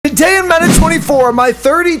2024, my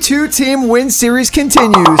 32-team win series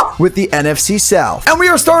continues with the NFC South. And we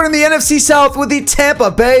are starting the NFC South with the Tampa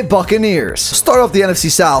Bay Buccaneers. Start off the NFC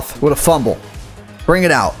South with a fumble. Bring it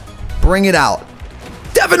out. Bring it out.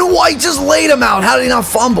 Devin White just laid him out. How did he not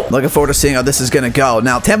fumble? Looking forward to seeing how this is going to go.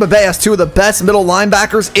 Now, Tampa Bay has two of the best middle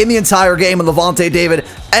linebackers in the entire game in Levante David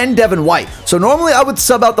and Devin White. So normally I would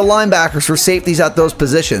sub out the linebackers for safeties at those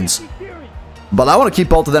positions. But I want to keep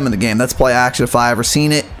both of them in the game. That's play action if I ever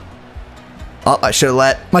seen it. Oh, I should have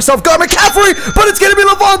let myself go. McCaffrey, but it's going to be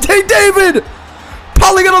Levante David.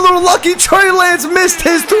 Probably got a little lucky. Trey Lance missed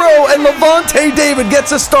his throw, and Levante David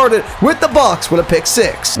gets us started with the Bucs with a pick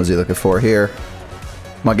six. What's he looking for here?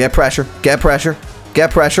 Come on, get pressure. Get pressure.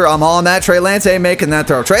 Get pressure. I'm on that. Trey Lance ain't making that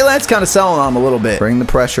throw. Trey Lance kind of selling on him a little bit. Bring the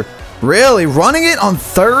pressure. Really? Running it on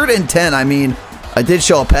 3rd and 10. I mean, I did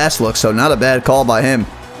show a pass look, so not a bad call by him.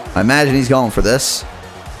 I imagine he's going for this.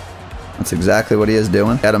 That's exactly what he is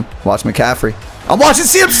doing. Get him. Watch McCaffrey. I'm watching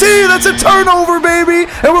CMC. That's a turnover, baby.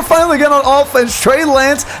 And we're finally getting on offense. Trey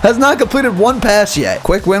Lance has not completed one pass yet.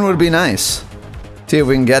 Quick win would be nice. See if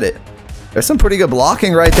we can get it. There's some pretty good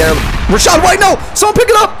blocking right there. Rachaad White, no! Someone pick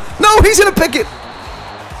it up! No, he's gonna pick it!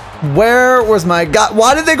 Where was my guy?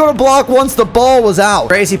 Why did they go to block once the ball was out?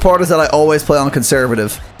 Crazy part is that I always play on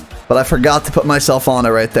conservative, but I forgot to put myself on it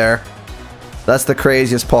right there. That's the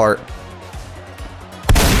craziest part.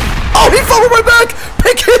 Oh, he fumbled my back!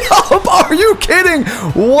 Pick it up! Are you kidding?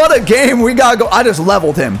 What a game we gotta go. I just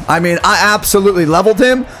leveled him. I mean, I absolutely leveled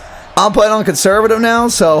him. I'm playing on conservative now,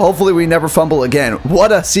 so hopefully we never fumble again.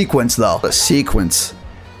 What a sequence, though. What a sequence.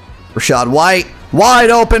 Rachaad White, wide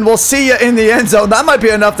open. We'll see you in the end zone. That might be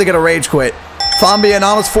enough to get a rage quit. If I'm being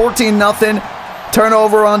honest, 14-0.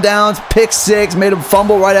 Turnover on downs. Pick six. Made him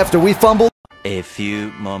fumble right after we fumbled. A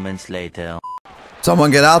few moments later. Someone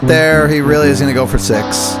get out there. He really is going to go for 6.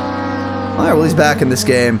 All right, well, he's back in this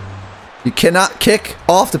game. You cannot kick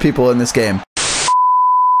off the people in this game.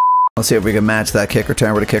 Let's see if we can match that kick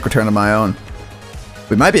return with a kick return of my own.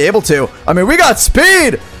 We might be able to. I mean, we got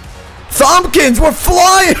speed. Thompkins, we're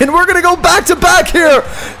flying. We're going to go back to back here.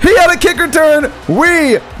 He had a kick return.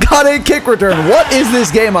 We got a kick return. What is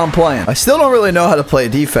this game I'm playing? I still don't really know how to play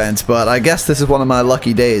defense, but I guess this is one of my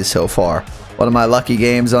lucky days so far. One of my lucky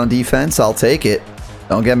games on defense. I'll take it.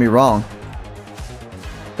 Don't get me wrong.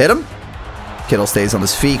 Hit him. Kittle stays on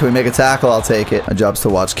his feet. Can we make a tackle? I'll take it. My job's to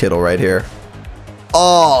watch Kittle right here.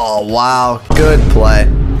 Oh, wow. Good play.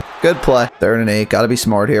 Good play. 3rd and 8. Got to be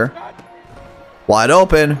smart here. Wide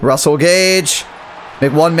open. Russell Gage.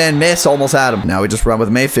 Make one man miss. Almost had him. Now we just run with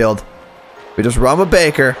Mayfield. We just run with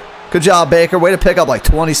Baker. Good job, Baker. Way to pick up like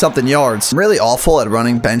 20-something yards. I'm really awful at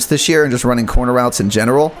running bench this year and just running corner routes in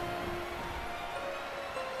general.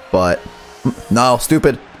 But, no.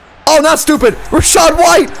 Stupid. Oh, not stupid. Rachaad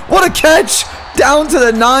White. What a catch. Down to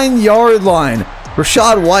the 9-yard line.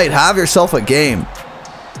 Rachaad White, have yourself a game.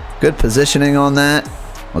 Good positioning on that.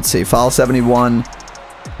 Let's see. Foul 71.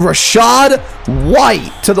 Rachaad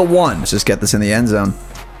White to the 1. Let's just get this in the end zone.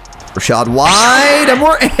 Rachaad White, and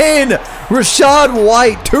we're in. Rachaad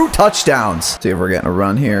White, 2 touchdowns. See if we're getting a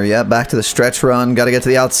run here. Yeah, back to the stretch run. Got to get to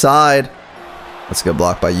the outside. That's a good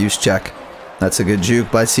block by Juszczyk. That's a good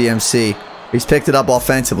juke by CMC. He's picked it up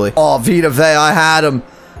offensively. Oh, Vita Vea, I had him.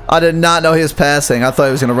 I did not know he was passing. I thought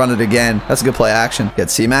he was going to run it again. That's a good play action. Get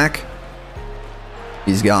C-Mac.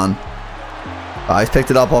 He's gone. He's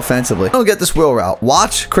picked it up offensively. Don't get this wheel route.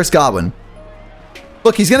 Watch Chris Godwin.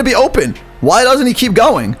 Look, he's going to be open. Why doesn't he keep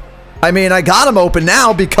going? I mean, I got him open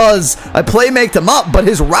now because I play-maked him up, but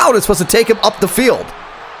his route is supposed to take him up the field.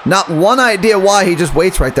 Not one idea why he just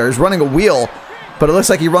waits right there. He's running a wheel, but it looks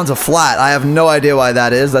like he runs a flat. I have no idea why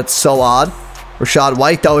that is. That's so odd. Rachaad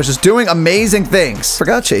White, though, is just doing amazing things.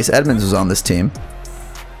 Forgot Chase Edmonds was on this team.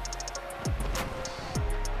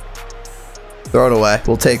 Throw it away.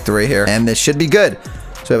 We'll take 3 here. And this should be good.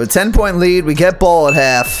 So we have a 10-point lead. We get ball at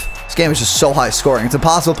half. This game is just so high scoring. It's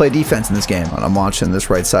impossible to play defense in this game. And I'm watching this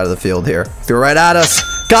right side of the field here. Threw right at us.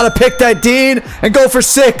 Gotta pick that, Dean, and go for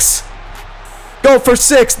 6. Go for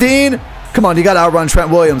 6, Dean. Come on, you gotta outrun Trent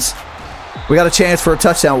Williams. We got a chance for a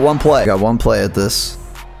touchdown with 1 play. Got 1 play at this.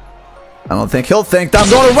 I don't think he'll think that I'm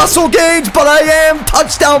going to Russell Gage, but I am.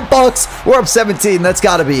 Touchdown, Bucs. We're up 17. That's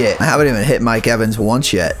got to be it. I haven't even hit Mike Evans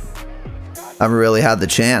once yet. I haven't really had the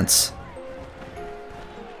chance.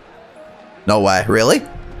 No way. Really?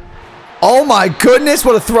 Oh, my goodness.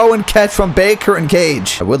 What a throw and catch from Baker and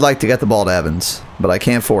Gage. I would like to get the ball to Evans, but I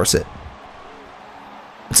can't force it.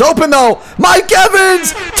 It's open, though. Mike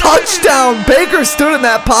Evans! Touchdown! Baker stood in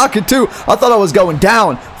that pocket, too. I thought I was going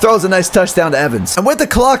down. Throws a nice touchdown to Evans. And with the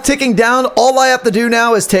clock ticking down, all I have to do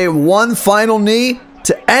now is take 1 final knee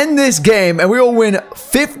to end this game, and we will win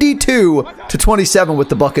 52-27 with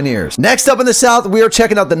the Buccaneers. Next up in the South, we are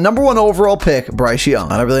checking out the #1 overall pick, Bryce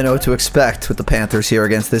Young. I don't really know what to expect with the Panthers here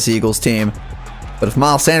against this Eagles team. But if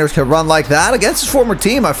Miles Sanders could run like that against his former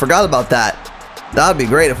team, I forgot about that. That would be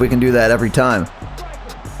great if we can do that every time.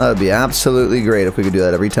 That would be absolutely great if we could do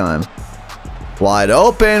that every time. Wide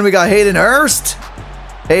open. We got Hayden Hurst.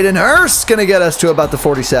 Hayden Hurst going to get us to about the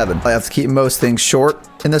 47. I have to keep most things short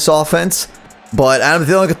in this offense. But Adam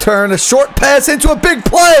Thielen could turn a short pass into a big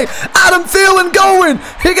play. Adam Thielen going.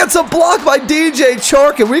 He gets a block by DJ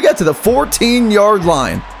Chark, and we get to the 14-yard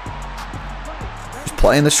line. Just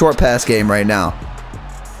playing the short pass game right now.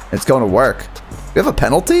 It's going to work. We have a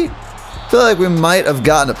penalty? I feel like we might have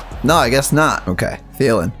gotten a... No, I guess not. Okay,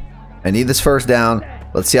 Thielen. I need this first down.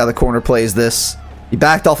 Let's see how the corner plays this. He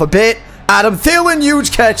backed off a bit. Adam Thielen,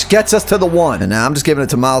 huge catch, gets us to the 1. And now I'm just giving it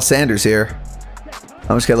to Miles Sanders here.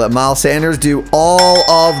 I'm just going to let Miles Sanders do all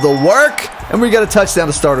of the work. And we got a touchdown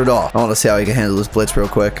to start it off. I want to see how he can handle this blitz real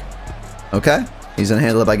quick. Okay. He's going to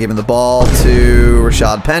handle it by giving the ball to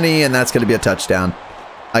Rashad Penny. And that's going to be a touchdown.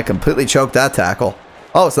 I completely choked that tackle.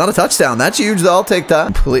 Oh, it's not a touchdown. That's huge, though. I'll take that.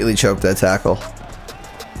 Completely choked that tackle.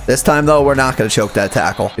 This time, though, we're not going to choke that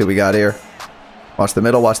tackle. Here we got here. Watch the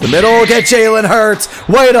middle. Watch the middle. Get Jalen Hurts.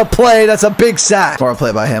 Way to play. That's a big sack. More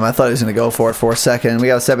play by him. I thought he was going to go for it for a second. We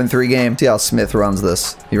got a 7-3 game. See how Smith runs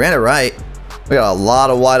this. He ran it right. We got a lot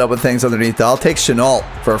of wide open things underneath. I'll take Chenault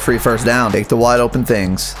for a free first down. Take the wide open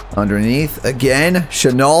things. Underneath again.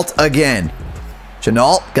 Chenault again.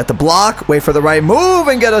 Chenault, get the block. Wait for the right move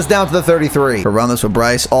and get us down to the 33. We'll run this with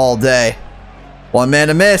Bryce all day. One man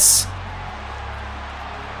to miss.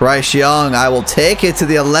 Bryce Young, I will take it to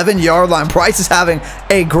the 11-yard line. Bryce is having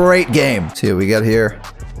a great game. See what we got here.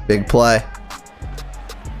 Big play.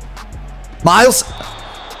 Miles.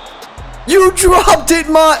 You dropped it,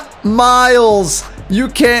 Miles. You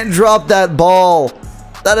can't drop that ball.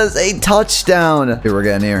 That is a touchdown. Here we're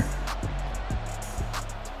getting here.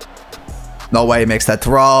 No way he makes that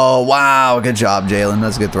throw. Wow, good job, Jalen.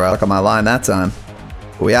 That's a good throw. Look on my line that time.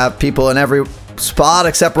 We have people in every spot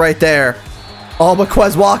except right there. Oh, but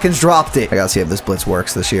Quez Watkins dropped it. I gotta see if this blitz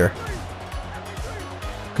works this year.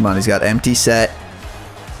 Come on, he's got empty set.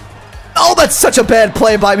 Oh, that's such a bad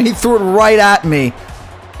play by me. He threw it right at me.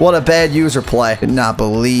 What a bad user play. Did not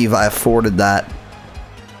believe I afforded that.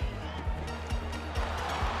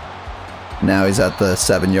 Now he's at the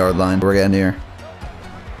 7-yard line. We're getting here.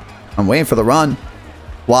 I'm waiting for the run.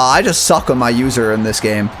 Wow, I just suck on my user in this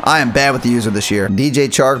game. I am bad with the user this year. DJ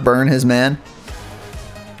Chark burn his man.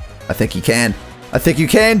 I think he can. I think you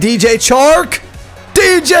can, DJ Chark.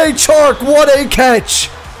 DJ Chark, what a catch.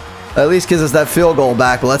 At least gives us that field goal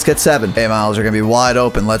back, but let's get 7. Hey, Miles, you're going to be wide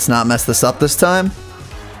open. Let's not mess this up this time.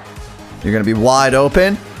 You're going to be wide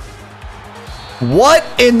open. What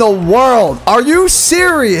in the world? Are you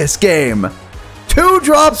serious, game? 2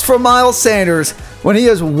 drops from Miles Sanders when he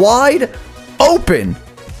is wide open.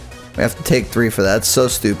 We have to take 3 for that. It's so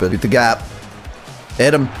stupid. Beat the gap.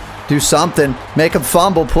 Hit him. Do something. Make him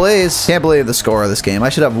fumble, please. Can't believe the score of this game. I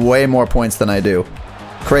should have way more points than I do.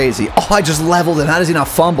 Crazy. Oh, I just leveled him. How does he not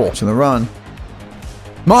fumble? In the run.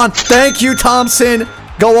 Come on. Thank you, Thompson.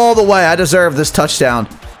 Go all the way. I deserve this touchdown.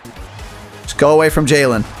 Just go away from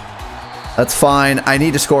Jalen. That's fine. I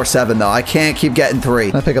need to score 7, though. I can't keep getting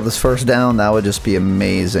 3. Can I pick up this first down? That would just be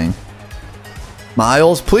amazing.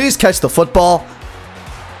 Miles, please catch the football.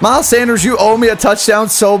 Miles Sanders, you owe me a touchdown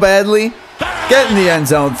so badly. Get in the end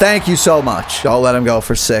zone. Thank you so much. Don't let him go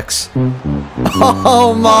for 6.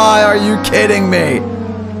 Oh my, are you kidding me?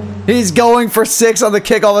 He's going for 6 on the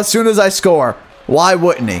kickoff as soon as I score. Why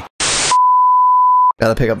wouldn't he?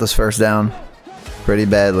 Gotta pick up this first down pretty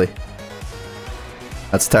badly.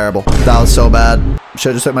 That's terrible. That was so bad.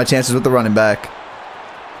 Should've just took my chances with the running back.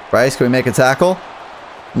 Bryce, can we make a tackle?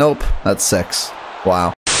 Nope. That's 6.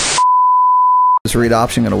 Wow. This read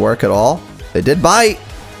option gonna work at all? They did bite.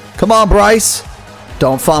 Come on, Bryce.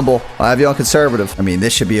 Don't fumble. I have you on conservative. I mean,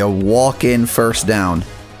 this should be a walk-in first down.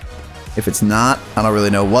 If it's not, I don't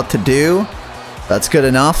really know what to do. That's good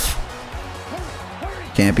enough.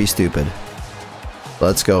 Can't be stupid.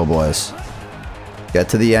 Let's go, boys. Get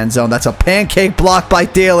to the end zone. That's a pancake block by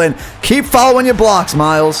Thielen. Keep following your blocks,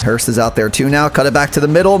 Miles. Hurst is out there too now. Cut it back to the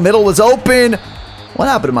middle. Middle was open. What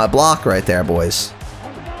happened to my block right there, boys?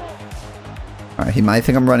 All right, he might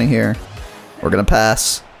think I'm running here. We're going to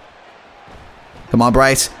pass. Come on,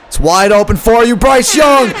 Bryce. It's wide open for you, Bryce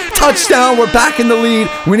Young. Touchdown. We're back in the lead.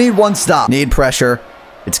 We need 1 stop. Need pressure.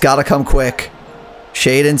 It's got to come quick.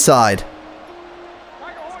 Shade inside.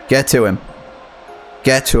 Get to him.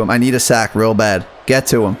 Get to him. I need a sack real bad. Get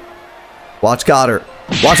to him. Watch Goddard.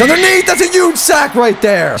 Watch underneath. That's a huge sack right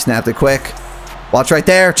there. Snapped it quick. Watch right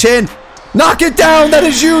there. Chin. Knock it down. That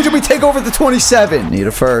is huge. And we take over the 27. Need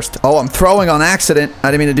a first. Oh, I'm throwing on accident.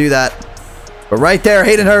 I didn't mean to do that. But right there,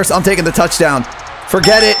 Hayden Hurst. I'm taking the touchdown.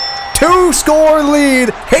 Forget it. 2-score lead.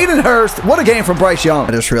 Hayden Hurst. What a game from Bryce Young.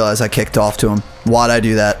 I just realized I kicked off to him. Why'd I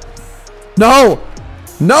do that? No.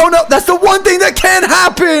 No, no. That's the one thing that can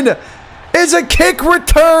happen. Is a kick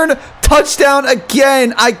return touchdown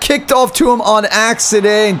again. I kicked off to him on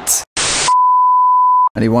accident.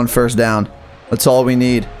 I need one first down. That's all we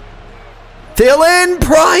need. Thielen,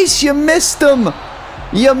 Price, you missed him.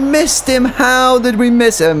 You missed him. How did we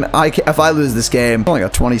miss him? If I lose this game, I only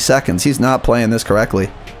got 20 seconds. He's not playing this correctly.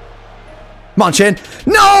 Come on, Chin.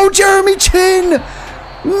 No, Jeremy Chin.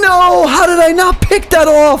 No, how did I not pick that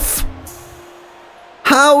off?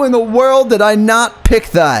 How in the world did I not pick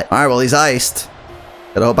that? All right, well, he's iced.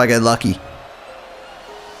 Gotta hope I get lucky.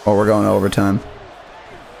 Or we're going to overtime.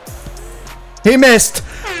 He missed.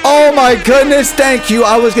 Oh my goodness, thank you.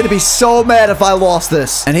 I was going to be so mad if I lost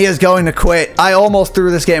this. And he is going to quit. I almost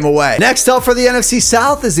threw this game away. Next up for the NFC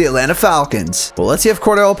South is the Atlanta Falcons. Well, let's see if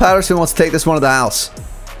Cordell Patterson wants to take this one to the house.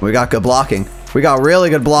 We got good blocking. We got really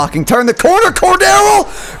good blocking. Turn the corner,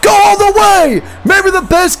 Cordero! Go all the way! Maybe the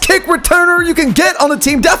best kick returner you can get on a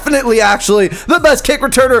team. Definitely, actually, the best kick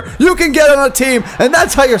returner you can get on a team. And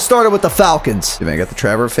that's how you're started with the Falcons. You're going to get the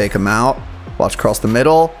Trevor, fake him out. Watch across the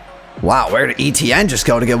middle. Wow, where did ETN just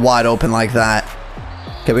go to get wide open like that?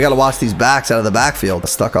 Okay, we got to watch these backs out of the backfield.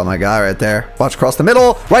 Stuck on my guy right there. Watch across the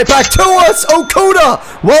middle. Right back to us,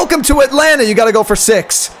 Okuda! Welcome to Atlanta. You got to go for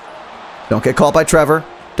 6. Don't get caught by Trevor.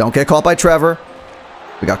 Don't get caught by Trevor.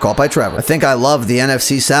 We got caught by Trevor. I think I love the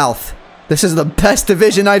NFC South. This is the best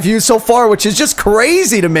division I've used so far, which is just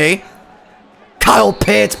crazy to me. Kyle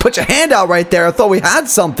Pitts, put your hand out right there. I thought we had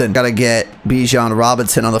something. Got to get Bijan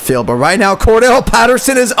Robinson on the field. But right now, Cordell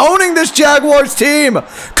Patterson is owning this Jaguars team.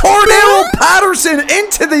 Cordell Patterson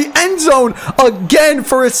into the end zone again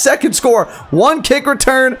for his second score. 1 kick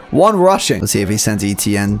return, 1 rushing. Let's see if he sends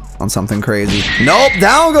ETN on something crazy. Nope,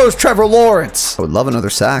 down goes Trevor Lawrence. I would love another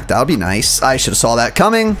sack. That would be nice. I should have saw that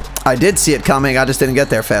coming. I did see it coming. I just didn't get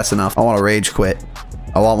there fast enough. I want to rage quit.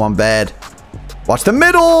 I want one bad. Watch the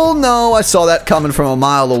middle. No, I saw that coming from a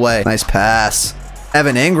mile away. Nice pass.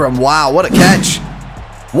 Evan Ingram. Wow, what a catch.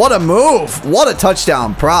 What a move. What a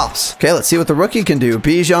touchdown. Props. Okay, let's see what the rookie can do.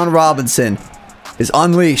 Bijan Robinson is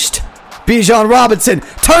unleashed. Bijan Robinson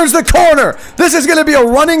turns the corner. This is going to be a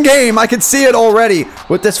running game. I can see it already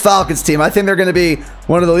with this Falcons team. I think they're going to be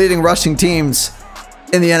one of the leading rushing teams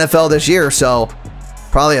in the NFL this year. So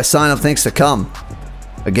probably a sign of things to come.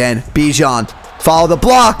 Again, Bijan. Follow the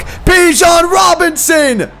block. Bijan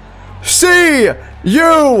Robinson. See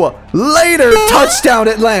you later. Touchdown,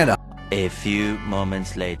 Atlanta. A few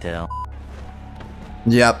moments later.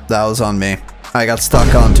 Yep, that was on me. I got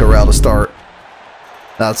stuck on Terrell to start.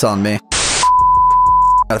 That's on me.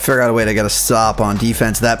 Gotta figure out a way to get a stop on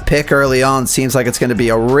defense. That pick early on seems like it's going to be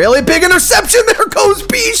a really big interception. There goes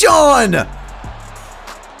Bijan.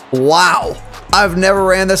 Wow. I've never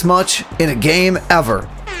ran this much in a game ever.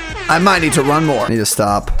 I might need to run more. I need to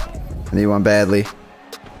stop. I need one badly.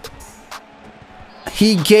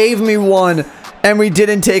 He gave me one, and we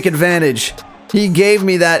didn't take advantage. He gave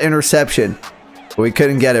me that interception. We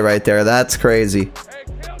couldn't get it right there. That's crazy.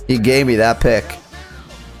 He gave me that pick.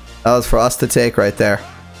 That was for us to take right there.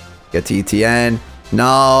 Get to ETN. No,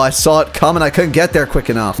 I saw it coming. I couldn't get there quick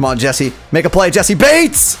enough. Come on, Jesse. Make a play. Jesse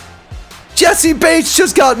Bates! Jesse Bates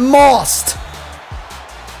just got mossed.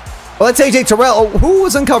 Well, that's AJ Terrell. Oh, who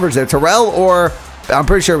was in coverage there? Terrell or... I'm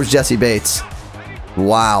pretty sure it was Jesse Bates.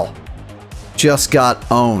 Wow. Just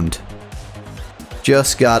got owned.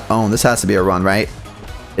 Just got owned. This has to be a run, right?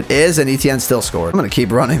 It is, and ETN still scored. I'm going to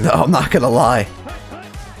keep running, though. I'm not going to lie.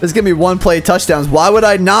 This is going to be one-play touchdowns. Why would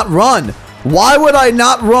I not run? Why would I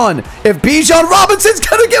not run if Bijan Robinson's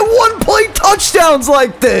going to get one-play touchdowns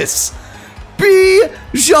like this?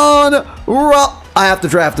 Bijan Robinson. I have to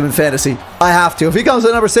draft him in fantasy. I have to. If he comes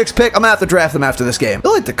at number 6 pick, I'm going to have to draft him after this game. I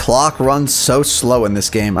feel like the clock runs so slow in this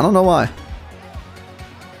game. I don't know why.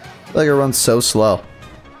 I feel like it runs so slow.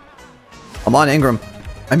 I'm on Ingram.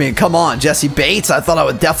 I mean, come on. Jesse Bates. I thought I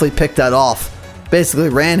would definitely pick that off. Basically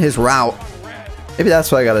ran his route. Maybe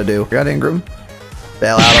that's what I got to do. I got Ingram.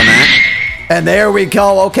 Bail out on that. And there we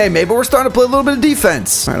go. Okay, maybe we're starting to play a little bit of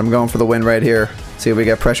defense. All right, I'm going for the win right here. See if we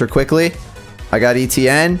get pressure quickly. I got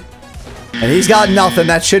ETN. And he's got nothing.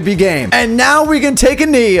 That should be game. And now we can take a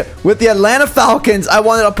knee with the Atlanta Falcons. I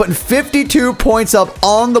wound up putting 52 points up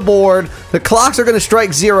on the board. The clocks are going to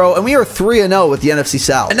strike 0, and we are 3-0 with the NFC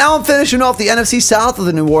South. And now I'm finishing off the NFC South with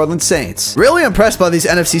the New Orleans Saints. Really impressed by these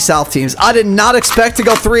NFC South teams. I did not expect to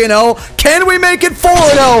go 3-0. Can we make it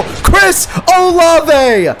 4-0? Chris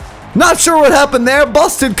Olave! Not sure what happened there.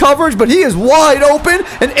 Busted coverage, but he is wide open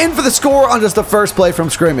and in for the score on just the first play from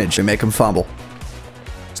scrimmage. We make him fumble.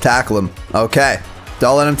 Let's tackle him. Okay.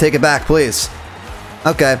 Don't let him take it back, please.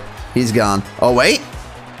 Okay. He's gone. Oh, wait.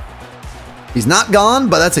 He's not gone,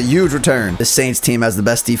 but that's a huge return. The Saints team has the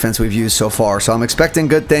best defense we've used so far, so I'm expecting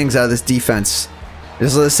good things out of this defense.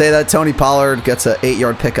 Just let's say that Tony Pollard gets an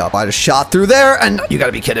 8-yard pickup. I just shot through there, and you got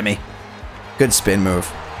to be kidding me. Good spin move.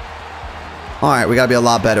 All right, we got to be a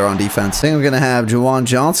lot better on defense. I think we're going to have Juwan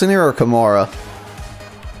Johnson here or Kamara.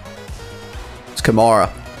 It's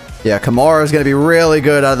Kamara. Yeah, Kamara is going to be really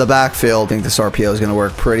good out of the backfield. I think this RPO is going to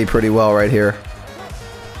work pretty well right here.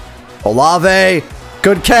 Olave.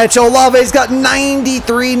 Good catch. Olave's got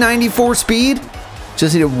 93, 94 speed.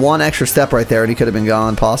 Just needed one extra step right there, and he could have been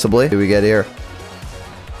gone, possibly. What do we get here?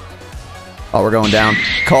 Oh, we're going down.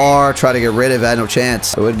 Carr, try to get rid of it. I had no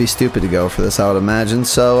chance. It would be stupid to go for this, I would imagine,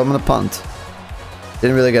 so I'm going to punt.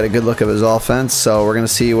 Didn't really get a good look of his offense, so we're going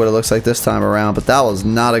to see what it looks like this time around, but that was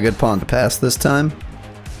not a good punt. Pass this time.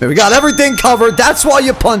 We got everything covered. That's why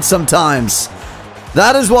you punt sometimes.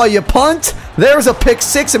 That is why you punt. There's a pick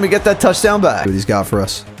 6, and we get that touchdown back. What he's got for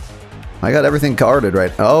us. I got everything guarded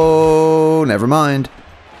right. Oh, never mind.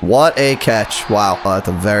 What a catch. Wow. Oh, at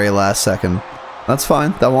the very last second. That's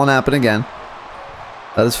fine. That won't happen again.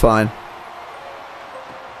 That is fine.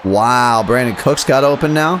 Wow, Brandon Cooks got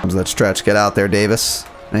open now. Comes that stretch. Get out there, Davis.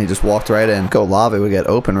 And he just walked right in. Go Olave. We get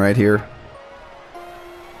open right here.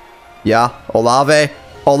 Yeah, Olave.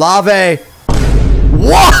 Olave.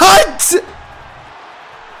 What?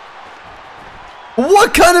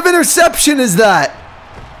 What kind of interception is that?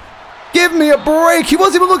 Give me a break. He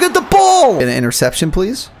wasn't even looking at the ball. Get an interception,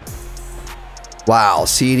 please. Wow,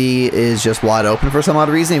 CD is just wide open for some odd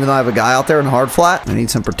reason, even though I have a guy out there in hard flat. I need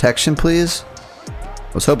some protection, please.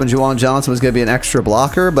 I was hoping Juwan Johnson was going to be an extra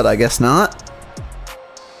blocker, but I guess not.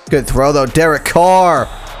 Good throw, though. Derek Carr.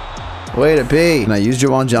 Way to be. Can I use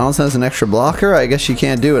Juwan Johnson as an extra blocker? I guess you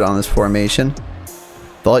can't do it on this formation.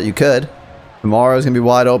 Thought you could. Tomorrow's going to be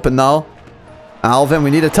wide open, though. Alvin, we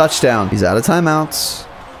need a touchdown. He's out of timeouts.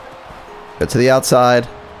 Get to the outside.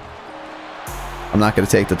 I'm not going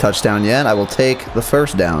to take the touchdown yet. I will take the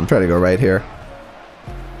first down. Try to go right here.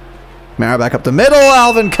 Kamara back up the middle.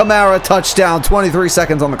 Alvin Kamara, touchdown. 23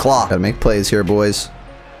 seconds on the clock. Gotta make plays here, boys.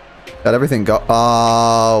 Got everything go.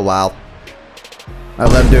 Oh, wow. I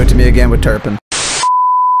let him do it to me again with Turpin.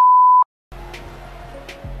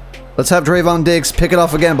 Let's have Trayvon Diggs pick it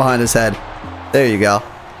off again behind his head. There you go.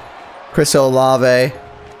 Chris Olave.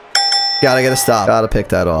 Gotta get a stop. Gotta pick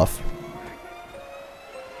that off.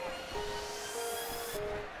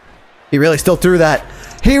 He really still threw that.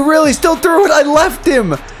 He really still threw it. I left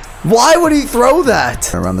him. Why would he throw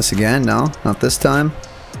that? I run this again? No, not this time.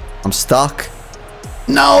 I'm stuck.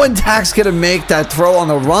 No, and Tack's gonna make that throw on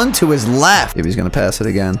the run to his left. If he's gonna pass it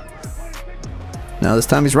again. No, this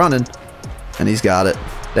time he's running. And he's got it.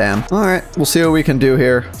 Damn. All right, we'll see what we can do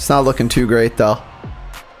here. It's not looking too great, though.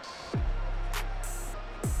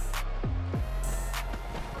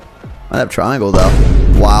 I have triangle,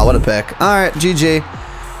 though. Wow, what a pick. All right, GG.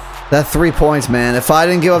 That 3 points, man. If I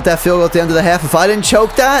didn't give up that field goal at the end of the half, if I didn't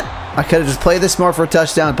choke that, I could have just played this smart for a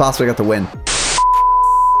touchdown and possibly got the win.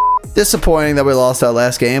 Disappointing that we lost that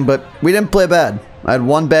last game, but we didn't play bad. I had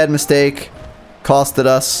one bad mistake. Costed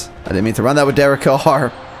us. I didn't mean to run that with Derek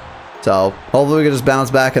Carr. So, hopefully we can just bounce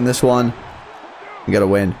back in this one and get a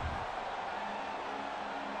win.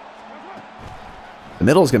 The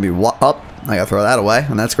middle is going to be up. I got to throw that away,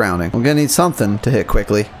 and that's grounding. We're going to need something to hit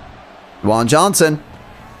quickly. Juwan Johnson.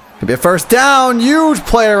 Could be a first down. Huge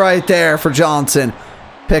player right there for Johnson.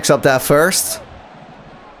 Picks up that first.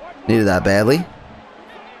 Needed that badly.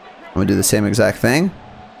 I'm going to do the same exact thing.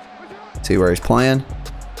 See where he's playing.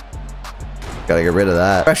 Got to get rid of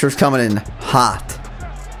that. Pressure's coming in hot.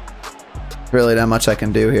 Really not much I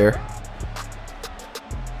can do here.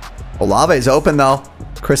 Olave's open, though.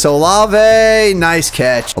 Chris Olave. Nice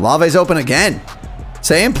catch. Olave's open again.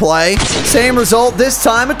 Same play, same result, this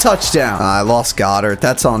time a touchdown. I lost Goddard.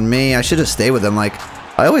 That's on me. I should have stayed with him. Like,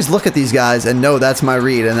 I always look at these guys and know that's my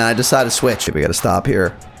read, and then I decide to switch. We got to stop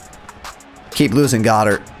here. Keep losing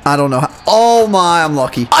Goddard. I don't know how. Oh my, I'm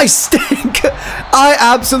lucky. I stink. I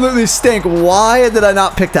absolutely stink. Why did I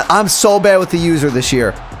not pick that? I'm so bad with the user this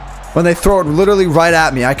year. When they throw it literally right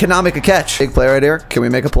at me, I cannot make a catch. Big play right here. Can we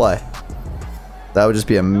make a play? That would just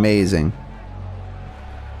be amazing.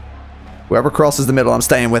 Whoever crosses the middle, I'm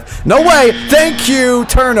staying with. No way! Thank you!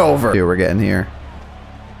 Turnover. Here we're getting here.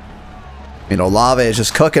 I mean, Olave is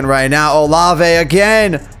just cooking right now. Olave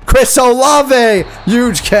again! Chris Olave!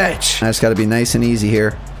 Huge catch. I just got to be nice and easy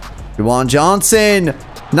here. Juwan Johnson!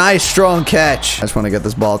 Nice, strong catch. I just want to get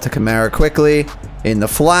this ball to Kamara quickly. In the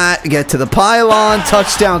flat. Get to the pylon.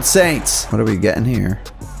 Touchdown, Saints. What are we getting here?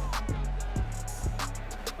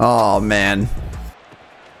 Oh, man.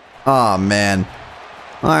 Oh, man.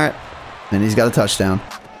 All right. And he's got a touchdown.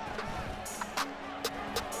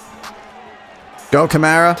 Go,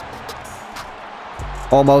 Kamara.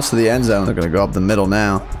 Almost to the end zone. They're going to go up the middle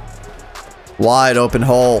now. Wide open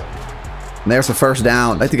hole. And there's the first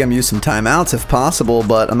down. I'd like to get him use some timeouts if possible,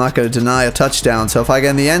 but I'm not going to deny a touchdown. So if I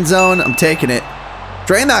get in the end zone, I'm taking it.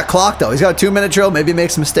 Drain that clock, though. He's got a 2-minute drill. Maybe he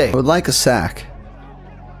makes a mistake. I would like a sack.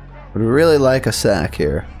 Would really like a sack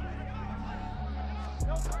here.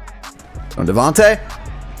 On Devontae.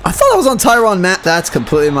 I thought I was on Tyrann Mathieu. That's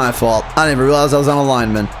completely my fault. I didn't even realize I was on a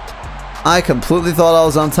lineman. I completely thought I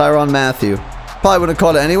was on Tyrann Mathieu. Probably wouldn't have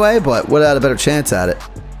caught it anyway, but would have had a better chance at it.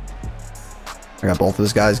 I got both of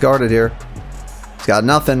his guys guarded here. He's got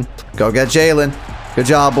nothing. Go get Jalen. Good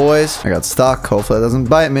job, boys. I got stuck. Hopefully it doesn't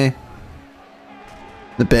bite me.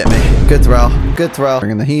 It bit me. Good throw. Good throw.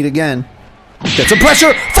 Bringing the heat again. Get some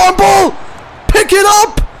pressure. Fumble! Pick it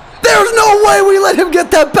up! There's no way we let him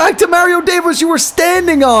get that back to Mario Davis. You were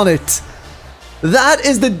standing on it. That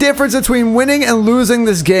is the difference between winning and losing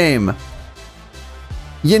this game.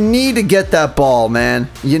 You need to get that ball, man.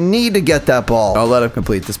 You need to get that ball. I'll let him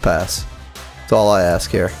complete this pass. That's all I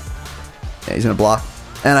ask here. Yeah, he's going to block.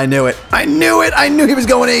 And I knew it. I knew it. I knew he was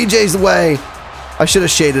going AJ's way. I should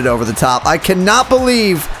have shaded over the top. I cannot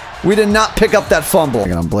believe we did not pick up that fumble. I'm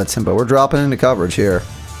going to blitz him, but we're dropping into coverage here.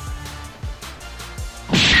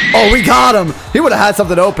 Oh, we got him. He would have had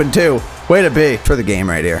something open, too. Way to be. For the game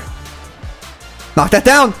right here. Knock that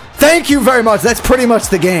down. Thank you very much. That's pretty much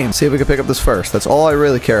the game. See if we can pick up this first. That's all I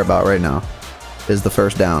really care about right now is the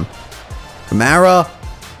first down. Kamara.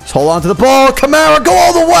 Just hold on to the ball. Kamara, go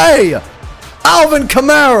all the way. Alvin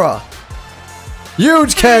Kamara.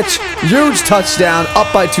 Huge catch. Huge touchdown.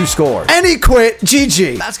 Up by 2 scores. And he quit.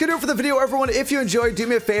 GG. That's going to do it for the video, everyone. If you enjoyed, do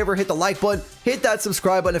me a favor. Hit the like button. Hit that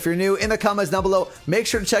subscribe button if you're new. In the comments down below, make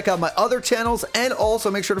sure to check out my other channels. And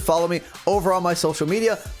also make sure to follow me over on my social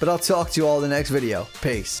media. But I'll talk to you all in the next video.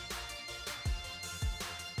 Peace.